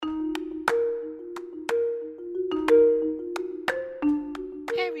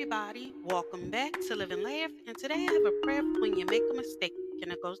everybody. Welcome back to Live and Laugh. And today I have a prayer for when you make a mistake.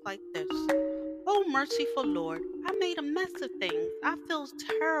 And it goes like this. Oh, merciful Lord, I made a mess of things. I feel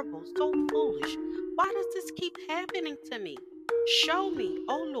terrible, so foolish. Why does this keep happening to me? Show me,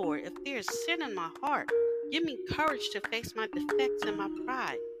 oh Lord, if there is sin in my heart. Give me courage to face my defects and my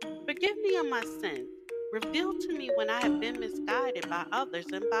pride. Forgive me of my sins. Reveal to me when I have been misguided by others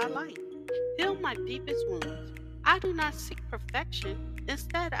and by life. Heal my deepest wounds. I do not seek perfection.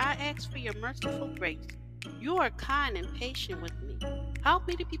 Instead, I ask for your merciful grace. You are kind and patient with me. Help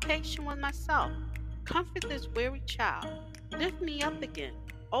me to be patient with myself. Comfort this weary child. Lift me up again.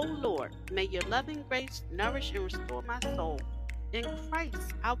 O Lord, may your loving grace nourish and restore my soul. In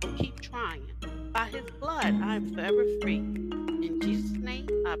Christ, I will keep trying. By his blood, I am forever free. In Jesus' name,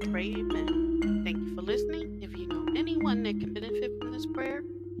 I pray, amen. Thank you for listening. If you know anyone that can benefit from this prayer,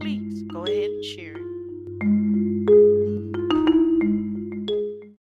 please go ahead and share it.